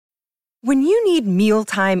When you need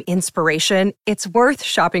mealtime inspiration, it's worth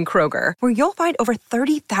shopping Kroger, where you'll find over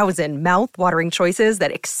 30,000 mouth-watering choices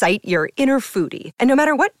that excite your inner foodie. And no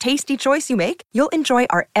matter what tasty choice you make, you'll enjoy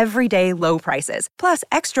our everyday low prices, plus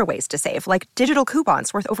extra ways to save, like digital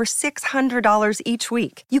coupons worth over $600 each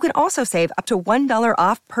week. You can also save up to $1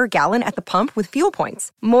 off per gallon at the pump with fuel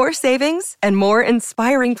points. More savings and more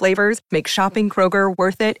inspiring flavors make shopping Kroger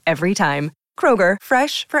worth it every time. Kroger,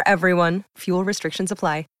 fresh for everyone. Fuel restrictions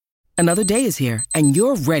apply. Another day is here, and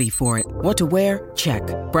you're ready for it. What to wear? Check.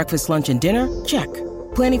 Breakfast, lunch, and dinner? Check.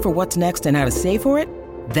 Planning for what's next and how to save for it?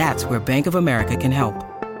 That's where Bank of America can help.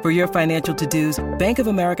 For your financial to-dos, Bank of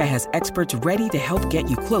America has experts ready to help get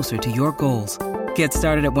you closer to your goals. Get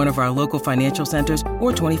started at one of our local financial centers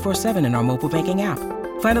or 24/7 in our mobile banking app.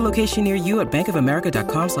 Find a location near you at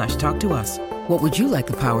bankofamerica.com/talktous. What would you like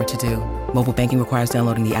the power to do? Mobile banking requires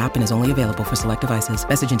downloading the app and is only available for select devices.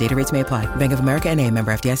 Message and data rates may apply. Bank of America N.A.,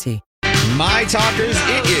 member FDIC. My talkers,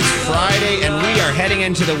 it is Friday, and we are heading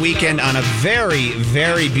into the weekend on a very,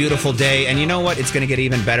 very beautiful day. And you know what? It's going to get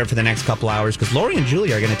even better for the next couple hours because Lori and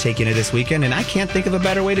Julie are going to take you into this weekend, and I can't think of a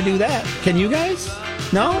better way to do that. Can you guys?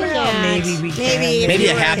 No? Well, maybe we can. Maybe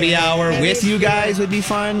a happy hour with you guys would be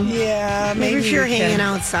fun. Yeah, maybe if you're hanging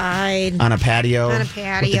outside. On a patio. With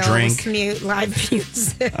a drink. With live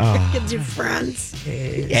music with your friends.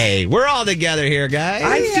 Hey, we're all together here, guys.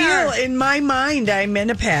 I feel in my mind I'm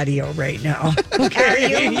in a patio right now.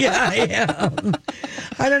 Okay. Yeah, I am.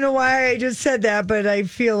 I don't know why I just said that, but I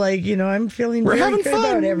feel like, I'm feeling we're very having good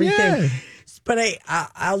fun about everything. Yeah. But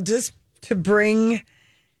I'll just to bring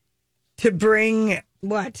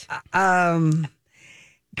what?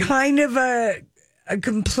 Kind of a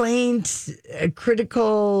complaint, a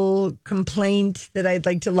critical complaint that I'd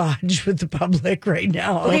like to lodge with the public right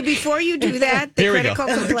now. Okay, before you do that, the critical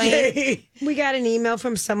complaint, Okay. we got an email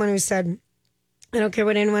from someone who said, I don't care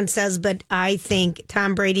what anyone says, but I think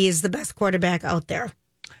Tom Brady is the best quarterback out there.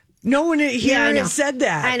 No one here I know. has said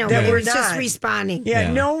that. I know, that but we're it's just not. responding.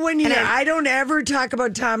 Yeah, no one here. And I don't ever talk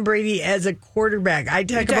about Tom Brady as a quarterback. I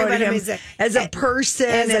talk about him as a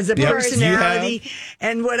person, as a personality.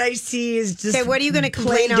 And what I see is just okay, what are you going to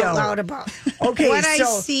complain out Play-Doh. loud about? Okay, what so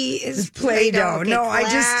I see is Play-Doh. Okay, No, I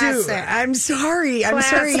just do. classic. I'm sorry.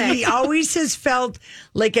 Classic. He always has felt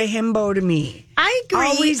like a himbo to me. I agree.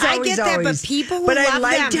 Always, I always, get that, always. but people who But I love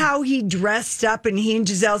liked them. how he dressed up, and he and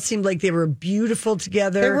Giselle seemed like they were beautiful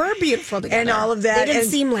together. They were beautiful together. And all of that. They didn't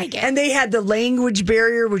and, seem like it. And they had the language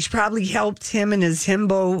barrier, which probably helped him and his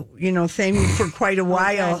himbo, thing for quite a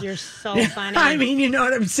while. God, you're so funny. I mean, you know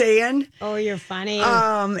what I'm saying? Oh, you're funny.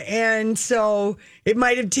 And so it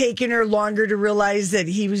might have taken her longer to realize that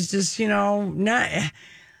he was just, not.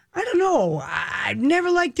 I don't know. I've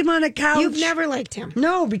never liked him on a couch. You've never liked him.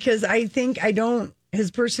 No, because I think I don't.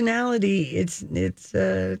 His personality, it's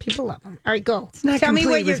people love him. All right, go. not Tell me complete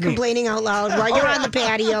what you're with me. complaining out loud while you're on the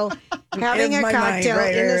patio having a In my mind, cocktail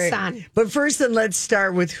right, in the right. sun. But first, then let's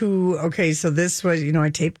start with who. Okay, so this was, I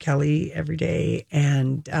tape Kelly every day,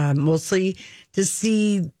 and mostly to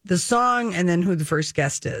see the song and then who the first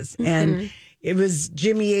guest is, and it was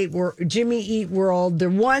Jimmy Eat World. The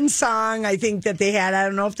one song I think that they had. I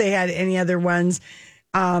don't know if they had any other ones.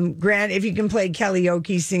 Grant, if you can play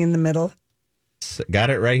Kellyoke, sing in the middle. Got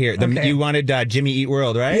it right here. Okay. You wanted Jimmy Eat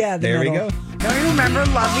World, right? Yeah, there we go. Don't you remember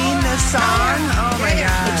loving this song? Oh my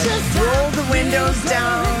God. Roll the windows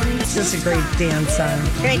down. It's just a great dance song.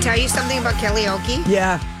 Can I tell you something about Kellyoke?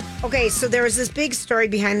 Yeah. Okay, so there was this big story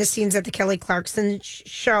behind the scenes at the Kelly Clarkson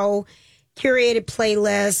show, curated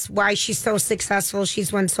playlists, why she's so successful.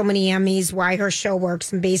 She's won so many Emmys, why her show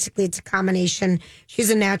works. And basically, it's a combination. She's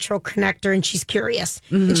a natural connector and she's curious.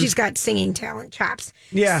 And she's got singing talent chops.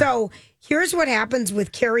 Yeah. So here's what happens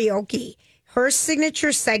with karaoke. Her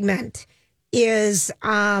signature segment is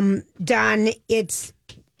done.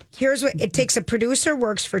 Here's what it takes. A producer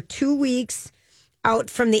works for 2 weeks out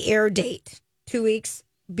from the air date, 2 weeks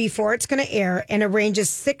before it's going to air, and arranges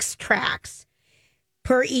 6 tracks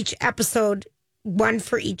per each episode, one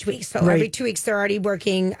for each week. So every 2 weeks, they're already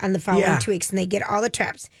working on the following 2 weeks, and they get all the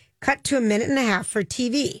tracks. Cut to a minute and a half for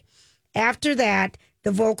TV. After that,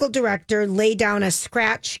 the vocal director lay down a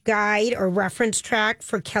scratch guide or reference track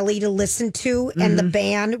for Kelly to listen to, and the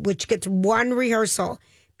band, which gets one rehearsal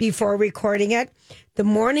before recording it. The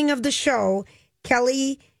morning of the show,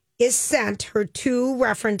 Kelly is sent her 2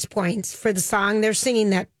 reference points for the song they're singing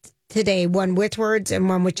that today, one with words and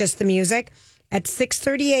one with just the music. At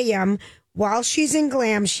 6:30 a.m., while she's in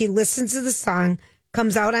glam, she listens to the song,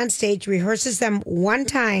 comes out on stage, rehearses them one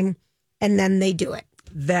time, and then they do it.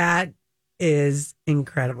 That is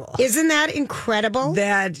incredible. Isn't that incredible?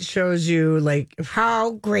 That shows you like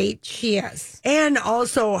How great she is. and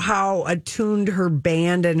also how attuned her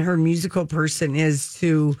band and her musical person is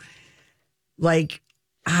to like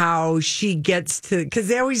how she gets to, because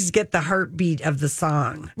they always get the heartbeat of the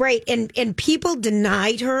song. Right. And people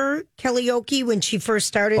denied her karaoke when she first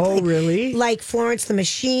started. Oh, really? Like Florence the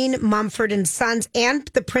Machine, Mumford and Sons, and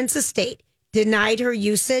the Prince Estate denied her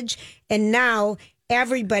usage. And now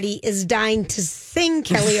everybody is dying to sing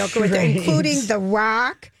karaoke with her, Right. including The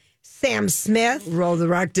Rock, Sam Smith. Roll the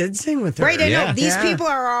Rock did sing with her. Right, I Yeah. know. These Yeah. people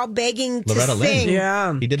are all begging to Loretta Lynn. sing.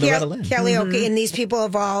 Yeah. He did Loretta Lynn. Karaoke, and these people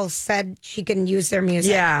have all said she can use their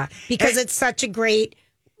music. Yeah. Because it's such a great,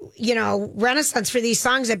 renaissance for these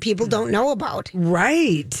songs that people don't know about.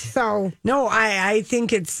 Right. So No, I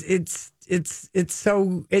think it's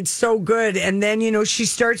so good. And then, she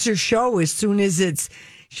starts her show as soon as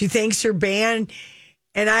she thanks her band.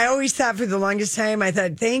 And I always thought for the longest time, I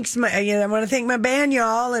thought, I want to thank my band,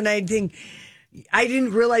 y'all. And I didn't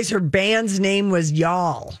realize her band's name was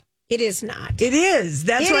Y'all. it is not. It is.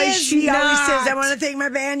 That's It why is she always not. says, I want to thank my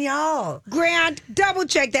band, Y'all. Grant, double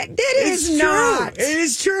check that. It It's is not. true. It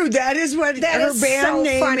is true. That is what That her is band so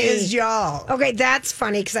name funny. is, Y'all. Okay, that's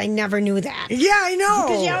funny because I never knew that. Yeah, I know.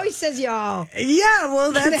 Because she always says y'all. Yeah,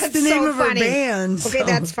 well, that's the name so of her funny. band. Okay, so-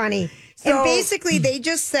 that's funny. So- And basically, they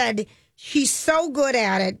just said she's so good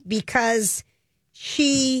at it because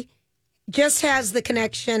she just has the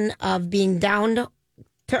connection of being down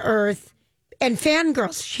to earth and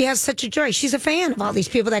fangirls. She has such a joy. She's a fan of all these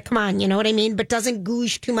people that come on, you know what I mean? But doesn't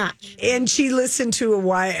goosh too much. And she listened to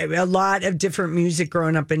a lot of different music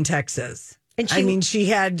growing up in Texas. And she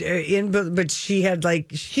had but she had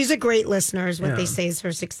like, she's a great listener, is what they say is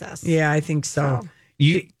her success. yeah, I think so.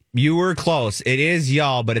 You were close. It is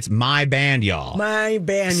y'all, but it's my band, y'all. My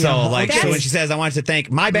band, So, y'all. like, Okay. so when she says, I wanted to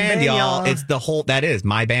thank my band, band, y'all, y'all. it's the whole, that is,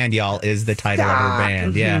 my band, y'all, is the title of her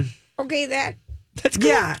band. Yeah. Okay, That's cool.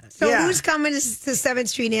 Yeah. So yeah. who's coming to 7th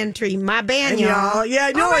Street entry? My band, And y'all. y'all.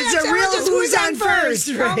 Yeah, no, Oh my it's gosh, a I was real just who's on first,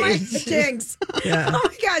 Oh my right? jinx. Yeah. Oh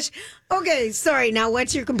my gosh. Okay, sorry. Now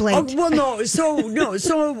what's your complaint? Oh, well, no.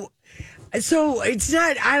 So it's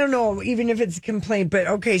not, I don't know, even if it's a complaint, but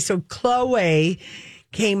okay. So Chloe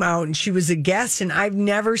came out and she was a guest, and I've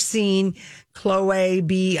never seen Chloe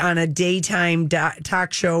be on a daytime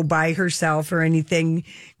talk show by herself or anything,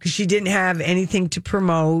 because she didn't have anything to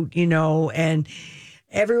promote, and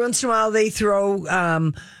every once in a while they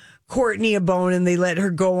throw Courtney a bone and they let her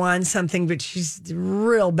go on something, but she's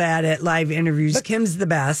real bad at live interviews. Kim's the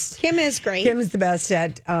best. Kim is great. Kim's the best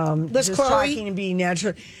at just Chloe? talking and being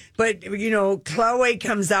natural. But, Chloe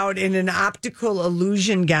comes out in an optical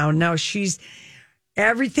illusion gown. Now,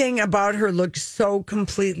 everything about her looks so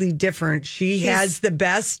completely different. She has the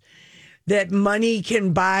best that money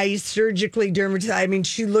can buy surgically dermatized. I mean,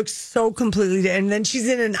 she looks so completely, and then she's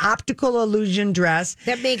in an optical illusion dress.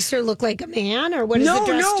 That makes her look like a man, or what does the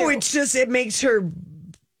dress do? It's just, it makes her,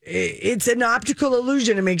 it's an optical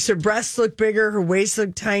illusion. It makes her breasts look bigger, her waist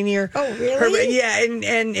look tinier. Oh, really? Yeah,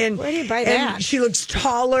 and Where do you buy and that? she looks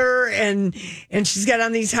taller, and she's got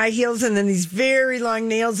on these high heels, and then these very long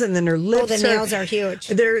nails, and then her lips. Oh, the nails are huge.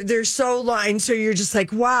 They're so long, and so you're just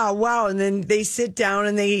like, wow, and then they sit down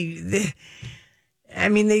and they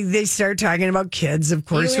start talking about kids, of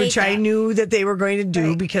course, hate which I that. knew that they were going to do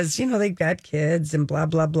Right. because, they've got kids and blah,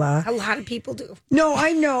 blah, blah. A lot of people do. No,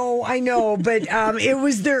 I know, but it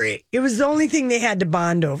was the only thing they had to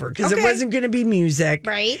bond over because it Okay. wasn't going to be music.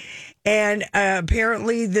 Right? And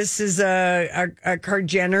apparently this is a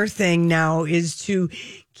Kar-Jenner thing now, is to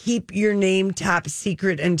keep your name top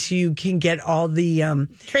secret until you can get all the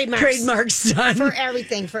trademarks done. For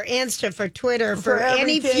everything, for Insta, for Twitter, for any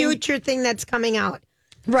everything. future thing that's coming out.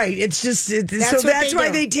 Right. It's just, so what that's they why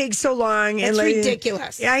do. they take so long. That's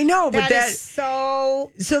ridiculous. Yeah, I know, but That is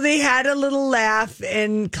so... So they had a little laugh,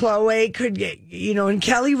 and Chloe could get, and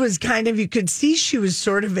Kelly was kind of, you could see she was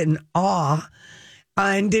sort of in awe.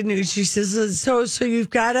 And she says, so you've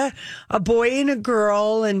got a boy and a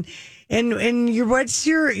girl, and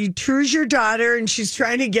True's your daughter, and she's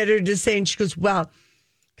trying to get her to say, and she goes, well,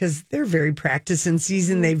 because they're very practiced in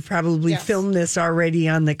season, they've probably filmed this already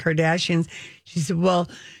on the Kardashians. She said, well,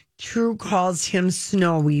 True calls him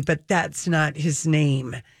Snowy, but that's not his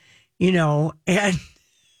name, and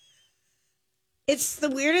It's the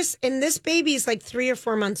weirdest. And this baby is like 3 or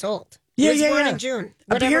 4 months old. He was born in June.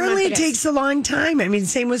 Apparently, it is. takes a long time. I mean,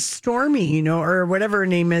 same with Stormy, or whatever her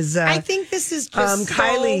name is. I think this is just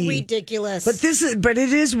Kylie. so ridiculous. But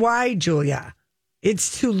it is why, Julia.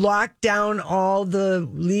 It's to lock down all the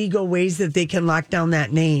legal ways that they can lock down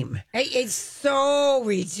that name. It's so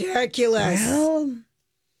ridiculous. Well,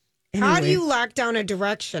 How do you lock down a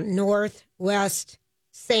direction? North, west,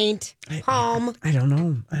 Saint, Palm. I don't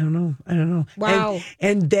know. Wow.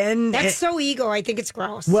 And then That's so ego. I think it's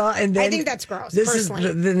gross. well, and then I think that's gross, This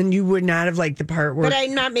personally. then you would not have liked the part where But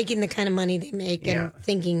I'm not making the kind of money they make and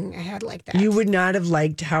thinking ahead like that. you would not have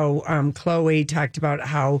liked how Chloe talked about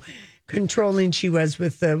how controlling she was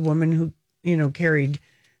with the woman who carried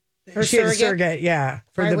Her she had a surrogate?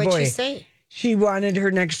 for Why the would boy. she say? She wanted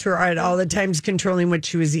her next to her at all the times, controlling what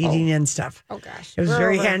she was eating and stuff. Oh, gosh. It was We're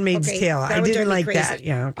very over. Handmaid's Okay, Tale. that I would didn't drive me like crazy. that.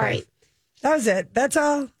 Yeah, okay. All right. That was it. That's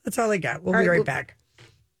all I got. We'll All be right, right we'll- back.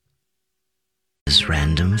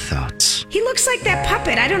 Random thoughts. He looks like that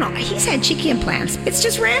puppet. I don't know. He's had cheeky implants. It's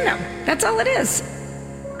just random. That's all it is.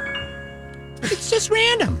 It's just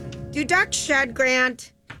random. Do ducks shed,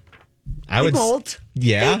 Grant? I would. molt.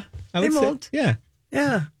 Yeah. I they would say- molt. Yeah.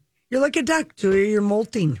 Yeah. You're like a duck, Julia. You're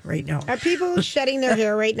molting right now. Are people shedding their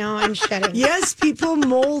hair right now? I'm shedding. Yes, people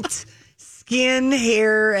molt skin,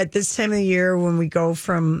 hair at this time of the year when we go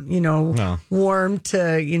from, warm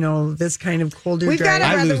to, this kind of colder, We've dry. got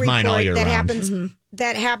I a weather lose mine all report year that round. happens.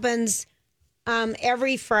 That happens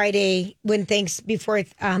every Friday when before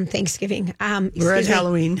Thanksgiving. We're at excuse me,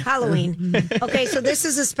 Halloween. Halloween. Okay, so this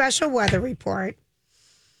is a special weather report.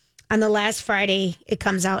 On the last Friday, it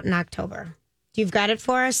comes out in October. You've got it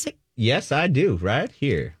for us? Yes, I do. Right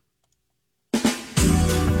here.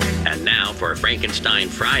 And now for Frankenstein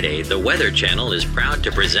Friday, the Weather Channel is proud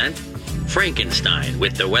to present Frankenstein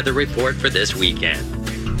with the weather report for this weekend.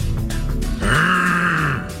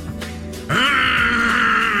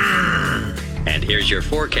 And here's your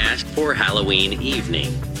forecast for Halloween evening.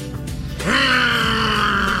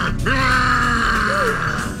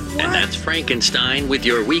 And that's Frankenstein with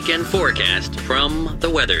your weekend forecast from the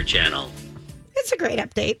Weather Channel. It's a great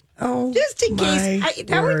update. Oh, Just in case. my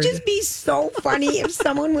That would word. just be so funny if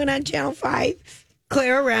someone went on Channel 5,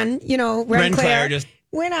 Claire Wren, Ren Claire Claire, just-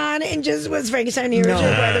 went on and just was Frankenstein. Here's No.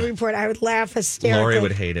 your weather report. I would laugh hysterically. Lori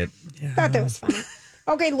would hate it. Thought that was funny.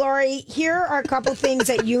 Okay, Lori, here are a couple things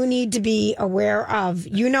that you need to be aware of.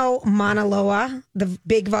 You know Mauna Loa, the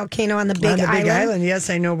big volcano on the on the Big big island. Yes,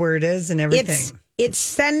 I know where it is and everything. It's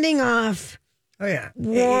sending off Oh, yeah.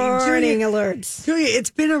 warning Julia, alerts. Julia, it's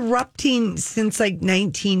been erupting since like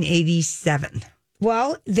 1987.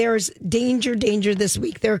 Well, there's danger this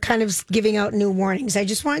week. They're kind of giving out new warnings. I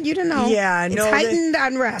just want you to know. Yeah, it's no, heightened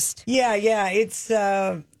unrest. Yeah. It's,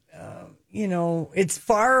 it's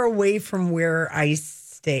far away from where I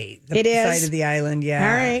stay. The It is? side of the island. Yeah.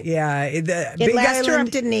 All right. Yeah. It Big last Island.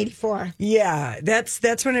 erupted in 84. Yeah. That's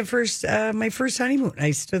when my first honeymoon.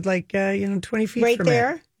 I stood like, 20 feet Right from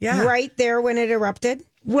there? it. Yeah. Right there when it erupted?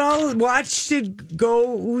 Well, watched it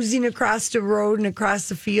go oozing across the road and across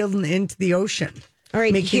the field and into the ocean. All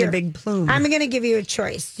right, making here. a big plume. I'm going to give you a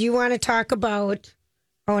choice. Do you want to talk about...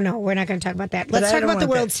 Oh, no, we're not going to talk about that. But Let's I talk don't about the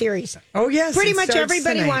want World that. Series. Oh, yes. Pretty it much starts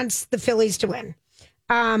everybody tonight. wants the Phillies to win.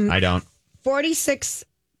 I don't. 46...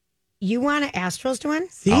 You want Astros to win?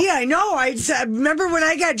 See, I know. I remember when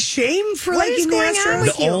I got shamed for What is liking the going on Astros.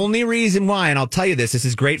 with The you? only reason why, and I'll tell you this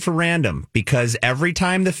is great for random, because every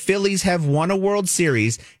time the Phillies have won a World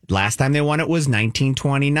Series, last time they won it was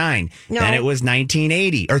 1929. No. Then it was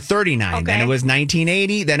 1980 or 39. Then Okay. it was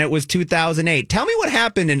 1980. Then it was 2008. Tell me what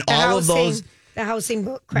happened in all of those. The housing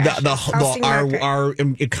crash. Our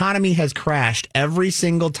economy has crashed every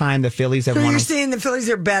single time the Phillies have So won. you're saying the Phillies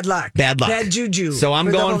are bad luck. Bad luck. Bad juju. So I'm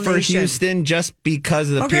for the going whole for nation. Houston just because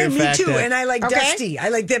of the Okay, pure me fact too. that And I like Okay. Dusty. I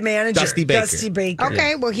like that manager. Dusty Baker. Dusty Baker.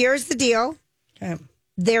 Okay, well, here's the deal. Okay.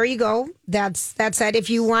 There you go. That's it. If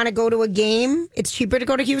you want to go to a game, it's cheaper to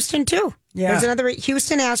go to Houston too. Yeah. There's another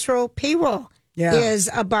Houston Astro payroll is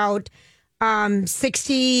about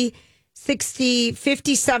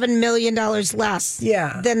 $57 million less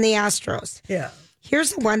than the Astros. Yeah.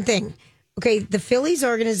 Here's the one thing. Okay, the Phillies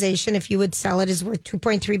organization, if you would sell it, is worth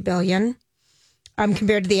 $2.3 billion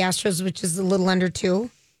compared to the Astros, which is a little under $2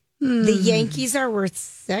 billion. The Yankees are worth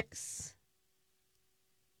 $6 billion.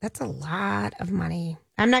 That's a lot of money.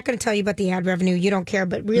 I'm not going to tell you about the ad revenue. You don't care,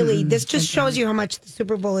 but really, this just shows you how much the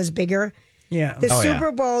Super Bowl is bigger. Yeah. The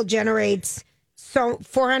Super Bowl generates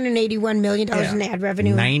 $481 million in ad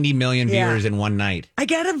revenue. 90 million Yeah. viewers in one night. I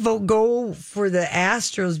got to go for the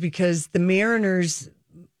Astros because the Mariners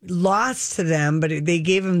lost to them, but they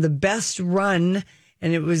gave them the best run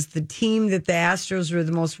And it was the team that the Astros were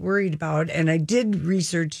the most worried about. And I did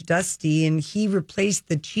research Dusty, and he replaced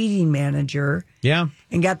the cheating manager. Yeah.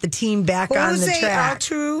 And got the team back on the track.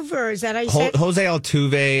 Jose Altuve, or is that how you say it? Jose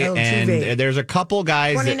Altuve. And there's a couple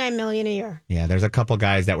guys. $29 million a year. Yeah, there's a couple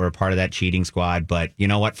guys that were a part of that cheating squad. But you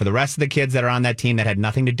know what? For the rest of the kids that are on that team that had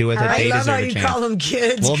nothing to do with it, I they love deserve how a you chance. call them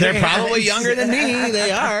kids. Well, they're Grant. probably younger than me. They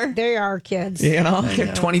are. They are kids. You know,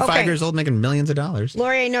 they're 25 Okay. years old making millions of dollars.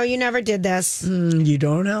 Lori, I know you never did this. You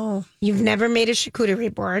don't know. You've never made a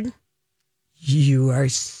charcuterie board. You are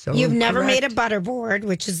so You've never correct. made a butter board,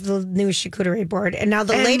 which is the new charcuterie board. And now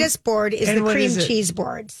the latest board is the and what cream is it? cheese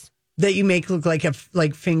boards. That you make look like a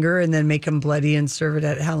finger and then make them bloody and serve it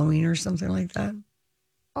at Halloween or something like that.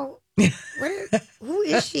 Oh, who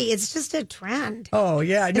is she? It's just a trend. Oh,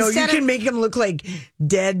 yeah. No, Instead you can of- make them look like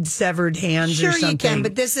dead, severed hands or Sure, something. you can,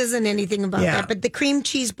 but this isn't anything about Yeah. that. But the cream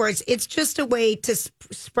cheese boards, it's just a way to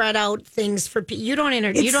spread out things for people. You don't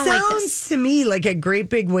It you don't sounds like this. to me like a great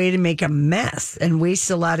big way to make a mess and waste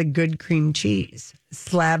a lot of good cream cheese,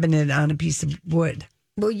 slabbing it on a piece of wood.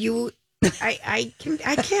 Well, I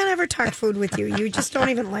can't ever talk food with you. You just don't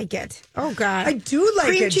even like it. Oh God, I do like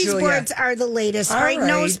cream it, cheese Julia. boards are the latest. All right, right.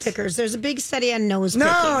 nose pickers. There's a big study on nose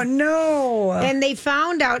picking. No. And they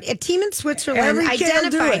found out a team in Switzerland Every kid will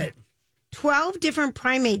do identified it. 12 different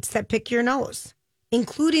primates that pick your nose,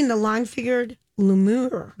 including the long-figured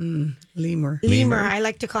lemur. Lemur. Lemur. I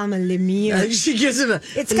like to call him a lemur. She gives him a.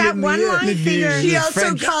 It's got one long finger. She also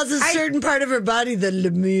French. calls a certain part of her body the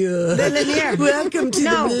lemur. The lemur. Welcome to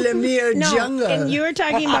the lemur jungle. And you were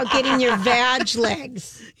talking about getting your vag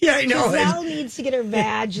legs. Yeah, I know. Giselle needs to get her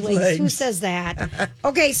vag legs. Legs. Who says that?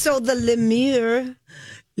 Okay, so the lemur.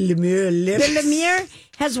 Lemur lips. The lemur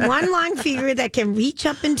has one long finger that can reach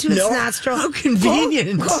up into its nostril. How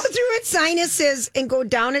convenient. Go through its sinuses and go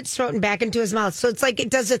down its throat and back into his mouth. So it's like it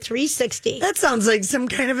does a 360. That sounds like some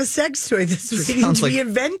kind of a sex toy that's waiting Sounds to be like-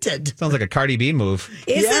 invented. Sounds like a Cardi B move.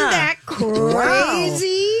 Isn't Yeah. that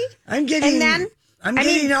crazy? I'm getting. And then, I'm I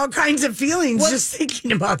getting mean, all kinds of feelings just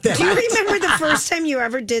thinking about that. Do you remember the first time you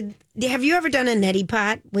ever did? Have you ever done a neti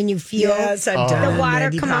pot when you feel Yes, I've done the water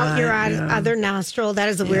neti come out your pot, yeah. other nostril? That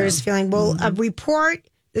is the weirdest feeling. Well, a report.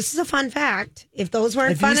 This is a fun fact. If those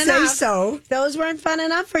weren't If fun you say enough, so. if those weren't fun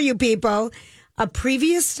enough for you people. A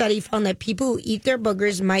previous study found that people who eat their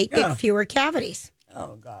boogers might get fewer cavities.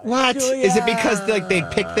 What? Is it because like they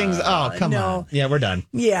pick things? Oh, come No. on. Yeah, we're done.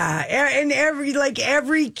 Yeah, and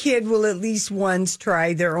every kid will at least once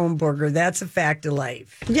try their own booger. That's a fact of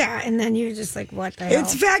life. Yeah, and then you're just like, what the hell?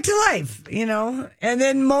 It's a fact of life, you know. And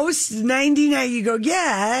then most 99, you go,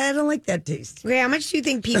 yeah, I don't like that taste. Okay, how much do you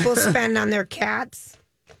think people spend on their cats?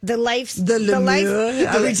 The life. The lemur.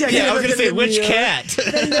 Are we talking Yeah, I was about going to the say, which lemur? cat?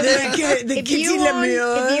 The If kitty you lemur.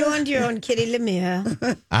 owned your own kitty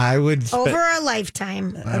lemur I would spend, over a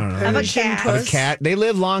lifetime of a Persian cat, of a cat. They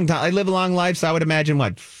live long time. I live a long life, so I would imagine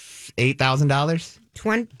what, $8,000?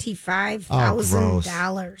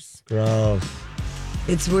 $25,000. Gross.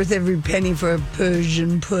 It's worth every penny for a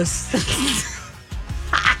Persian puss.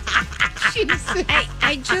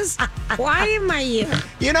 I just, why am I here?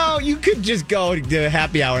 You know, you could just go to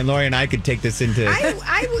happy hour, and Lori and I could take this into. Can I? Man,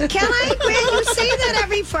 you say that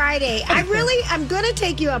every Friday. I'm going to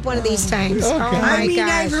take you up one of these times. Oh my I mean, gosh.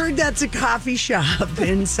 I've heard that's a coffee shop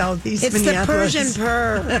in Southeast It's the Minneapolis. Persian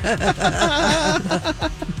purr.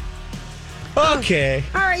 Okay.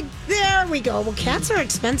 All right, there we go. Well, cats are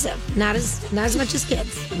expensive. Not as much as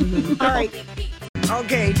kids. All right.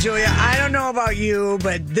 Okay, Julia, I don't know about you,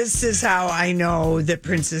 but this is how I know that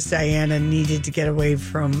Princess Diana needed to get away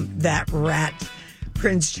from that rat,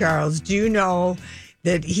 Prince Charles. Do you know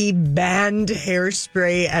that he banned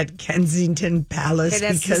hairspray at Kensington Palace Okay,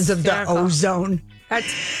 that's because of the hysterical. ozone?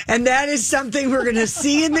 And that is something we're going to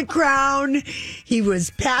see in The Crown. He was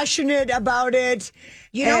passionate about it.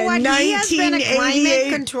 You know what? And He has been a 1988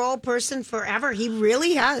 climate control person forever. He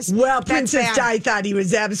really has. Well, That's Princess bad. Di thought he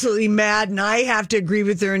was absolutely mad, and I have to agree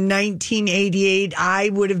with her. In 1988, I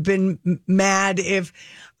would have been mad if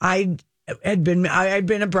I'd been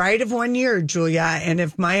a bride of 1 year, Julia, and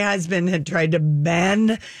if my husband had tried to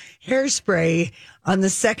ban hairspray on the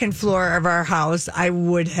second floor of our house, I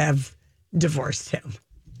would have divorced him.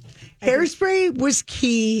 Hairspray was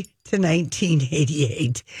key to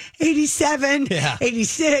 1988, 87,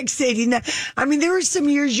 86, 89. I mean, there were some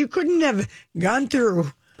years you couldn't have gone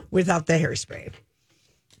through without the hairspray.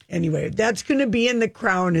 Anyway, that's going to be in The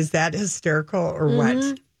Crown. Is that hysterical or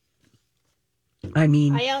what? I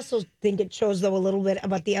mean, I also think it shows, though, a little bit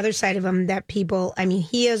about the other side of him that people, I mean,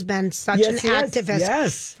 he has been such an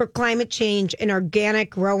activist for for climate change and organic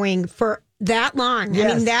growing for that long. I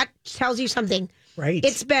Yes. mean, that tells you something. Right.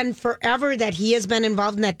 It's been forever that he has been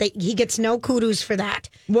involved in that. He gets no kudos for that.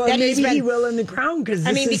 Well, that maybe he will in The Crown because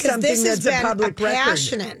this is something this has that's a been public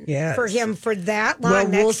passionate record. for him for that long. Well,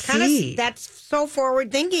 we'll that's see. That's so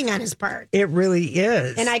forward thinking on his part. It really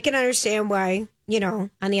is. And I can understand why, on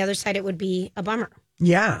the other side, it would be a bummer.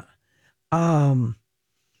 Yeah. Well,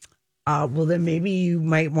 then maybe you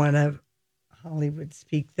might want to Hollywood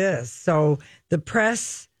speak this. So the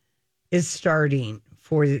press is starting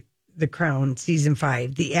for The Crown season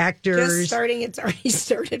 5. The actors Just starting. It's already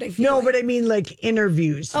started. I feel but I mean like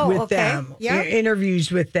interviews with them. Yeah.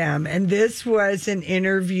 Interviews with them. And this was an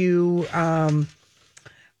interview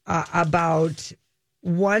about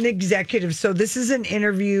one executive. So this is an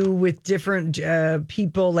interview with different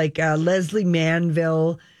people like Leslie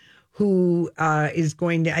Manville, who is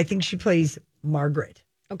going to, I think she plays Margaret.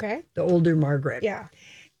 Okay. The older Margaret. Yeah.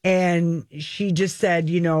 And she just said,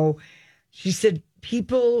 she said,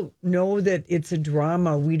 people know that it's a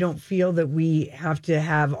drama. We don't feel that we have to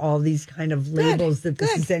have all these kind of labels that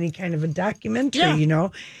this is any kind of a documentary,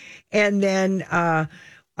 And then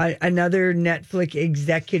another Netflix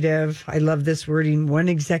executive, I love this wording, one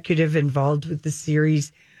executive involved with the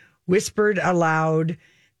series whispered aloud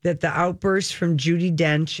that the outbursts from Judi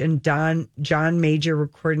Dench and John Major were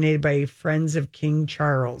coordinated by friends of King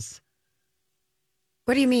Charles.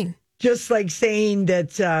 What do you mean? Just like saying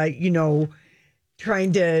that,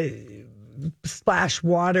 trying to splash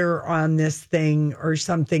water on this thing or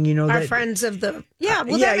something, Our friends of the... Yeah,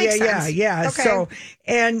 well, that makes sense. Yeah. Okay. So,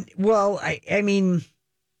 and, well, I mean,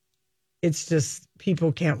 it's just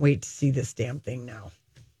people can't wait to see this damn thing now.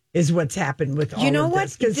 Is what's happened with all of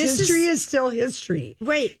this. Because history is still history.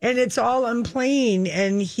 Right. And it's all on plane.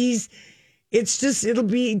 And it'll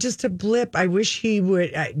be just a blip. I wish he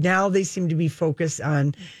would. Now they seem to be focused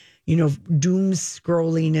on, doom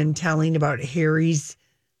scrolling and telling about Harry's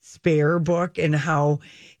Spare book and how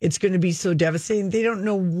it's going to be so devastating. They don't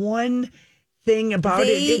know one thing about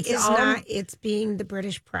it. It's being the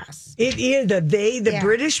British press. It is. The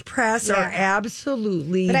British press are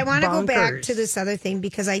absolutely But I want to bonkers. go back to this other thing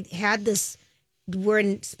because I had this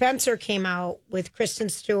when Spencer came out with Kristen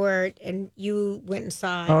Stewart and you went and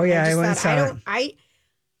saw it. Oh, yeah, I went and saw it.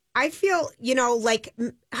 I feel, like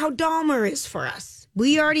how Dahmer is for us.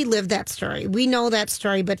 We already lived that story. We know that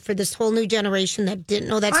story, but for this whole new generation that didn't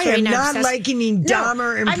know that story. I am not likening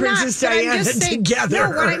Dahmer and Princess Diana together. No,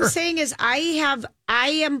 what I'm saying is I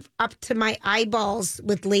am up to my eyeballs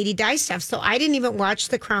with Lady Di stuff. So I didn't even watch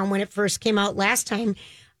The Crown when it first came out last time.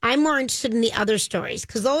 I'm more interested in the other stories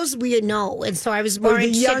because those we know. And so I was more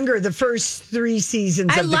interested. The first 3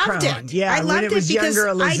 seasons of The Crown. It. Yeah, I loved it was because younger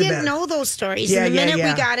Elizabeth. I didn't know those stories. Yeah, and the minute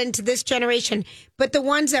we got into this generation, but the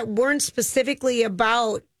ones that weren't specifically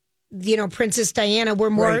about, Princess Diana were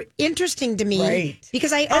more interesting to me. Right.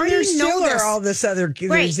 Because I and already know there are all these other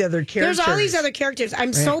characters. There's all these other characters.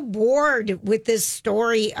 I'm so bored with this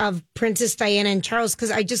story of Princess Diana and Charles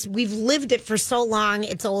because we've lived it for so long.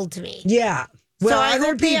 It's old to me. Yeah. Well, so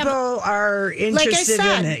other people are interested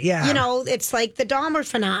in it. Yeah. It's like the Dahmer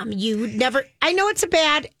phenomenon. I know it's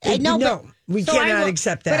we cannot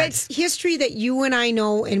accept that. But it's history that you and I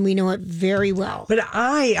know, and we know it very well. But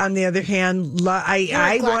I, on the other hand,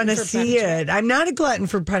 I want to see it. I'm not a glutton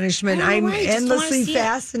for punishment. I'm endlessly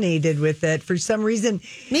fascinated with it. For some reason,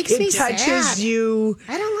 it touches sad. you.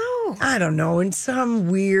 I don't know, in some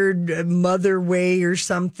weird mother way or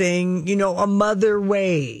something, a mother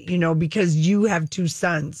way, because you have 2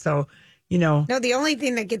 sons. So, No, the only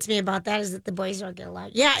thing that gets me about that is that the boys don't get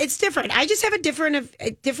allowed. Yeah, it's different. I just have a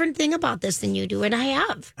different thing about this than you do, and I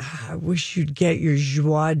have. I wish you'd get your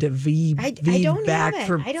joie de vivre back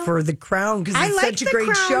for The Crown because it's such a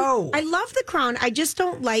great show. I love The Crown. I just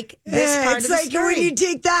don't like this part of the story. It's like when you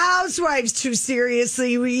take the Housewives too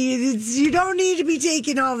seriously. You don't need to be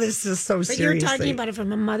taking all this so seriously. But you're talking about it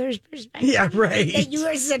from a mother's perspective. Yeah, right.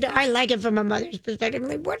 You said, I like it from a mother's perspective. I'm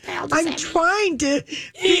like, what the hell does that mean? I'm trying to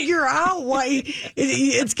figure out why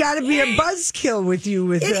it's got to be a buzzkill with you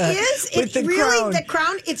with The Crown. The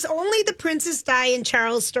Crown. It's only the Princess Di and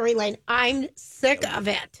Charles storyline. I'm sick of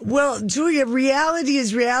it. Well, Julia, reality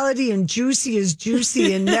is reality and juicy is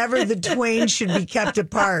juicy, and never the twain should be kept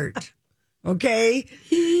apart. Okay,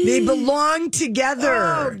 they belong together.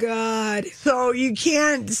 Oh God! So you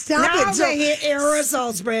can't stop now it. So they hit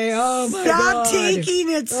aerosol spray. Oh my Stop God!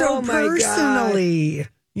 taking it so personally.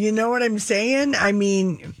 You know what I'm saying? I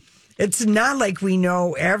mean. It's not like we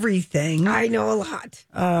know everything. I know a lot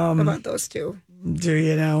about those 2. Do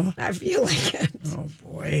you know? I feel like it. Oh,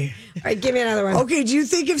 boy. All right, give me another one. Okay, do you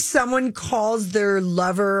think if someone calls their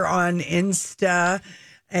lover on Insta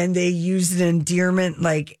and they use an endearment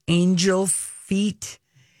like angel feet,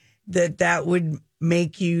 that would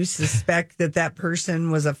make you suspect that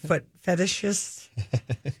person was a foot fetishist?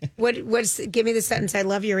 Give me the sentence. I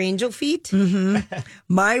love your angel feet. Mm-hmm.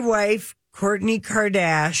 My wife, Courtney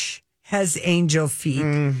Kardashian, has angel feet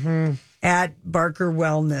at Barker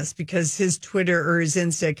Wellness because his Twitter or his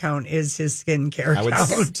Insta account is his skincare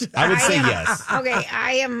account. I would say yes. Okay,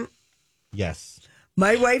 I am. Yes.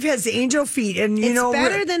 My wife has angel feet, and It's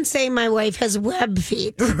better than saying my wife has web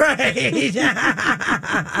feet. Right.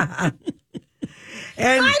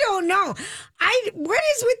 And I don't know. What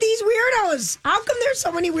is with these weirdos? How come there's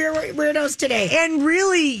so many weirdos today? And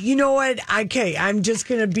really, you know what? Okay, I'm just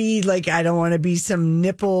going to be like, I don't want to be some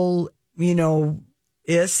nipple,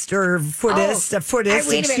 ist or footist, a footist.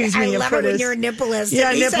 Wait a minute. Excuse me, I love it when you're a nipplist. Yeah,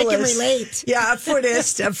 At least I can nipplist. relate. Yeah, a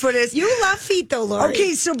footist. You love feet, though, Lori.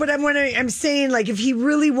 Okay, so but I'm saying, like, if he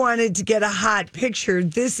really wanted to get a hot picture,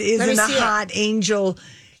 this isn't a hot angel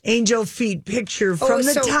feet picture from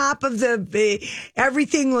the top of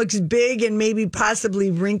everything looks big and maybe possibly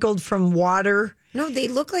wrinkled from water. No, they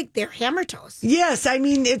look like they're hammer toes. Yes, I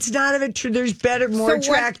mean, it's not there's better, more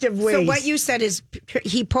attractive ways. So what you said is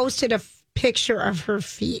he posted a picture of her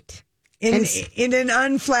feet. In an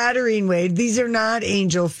unflattering way. These are not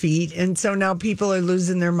angel feet. And so now people are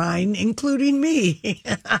losing their mind, including me.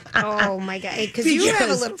 Oh, my God. Because you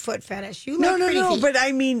have a little foot fetish. You like pretty feet. But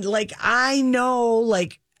I mean, like, I know,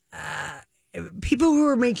 like, people who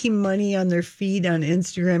are making money on their feet on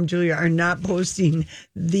Instagram, Julia, are not posting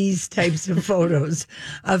these types of photos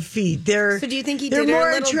of feet. So do you think he did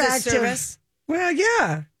her a little disservice? Well,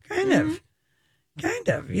 yeah, kind of. Kind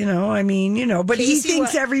of, I mean, but Casey, he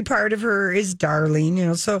thinks every part of her is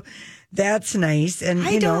darling, so that's nice. And,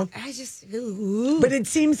 but it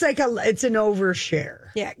seems like it's an overshare.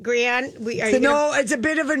 Yeah, Gran, it's a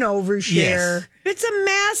bit of an overshare. Yes. It's a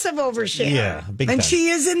massive overshare. Yeah, big and time. she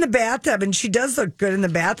is in the bathtub, and she does look good in the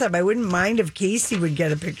bathtub. I wouldn't mind if Casey would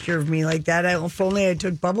get a picture of me like that. If only I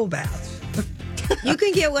took bubble baths. You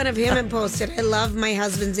can get one of him and post it. I love my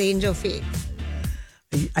husband's angel feet.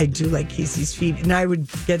 I do like Casey's feet, and I would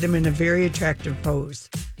get them in a very attractive pose.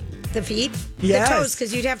 The feet? Yes. The toes,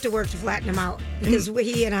 because you'd have to work to flatten them out. Because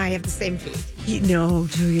he and I have the same feet. No,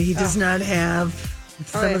 Julia, he does not have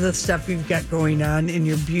some of the stuff you've got going on in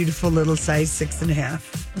your beautiful little size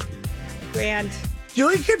 6.5. Grand.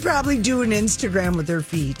 Julia could probably do an Instagram with her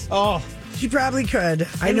feet. Oh, she probably could.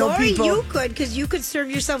 I know Lori, people. You could, because you could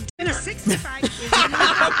serve yourself dinner. 65 years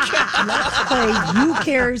Let's play Who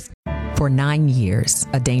Cares? For 9 years,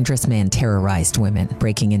 a dangerous man terrorized women,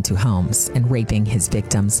 breaking into homes and raping his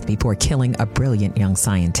victims before killing a brilliant young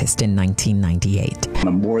scientist in 1998.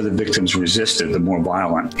 The more the victims resisted, the more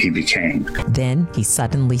violent he became. Then he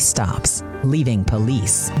suddenly stops, leaving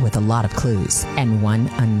police with a lot of clues and one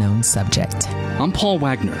unknown subject. I'm Paul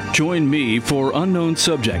Wagner. Join me for Unknown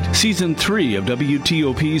Subject, Season 3 of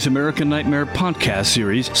WTOP's American Nightmare podcast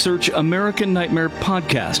series. Search American Nightmare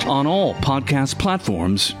Podcast on all podcast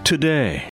platforms today.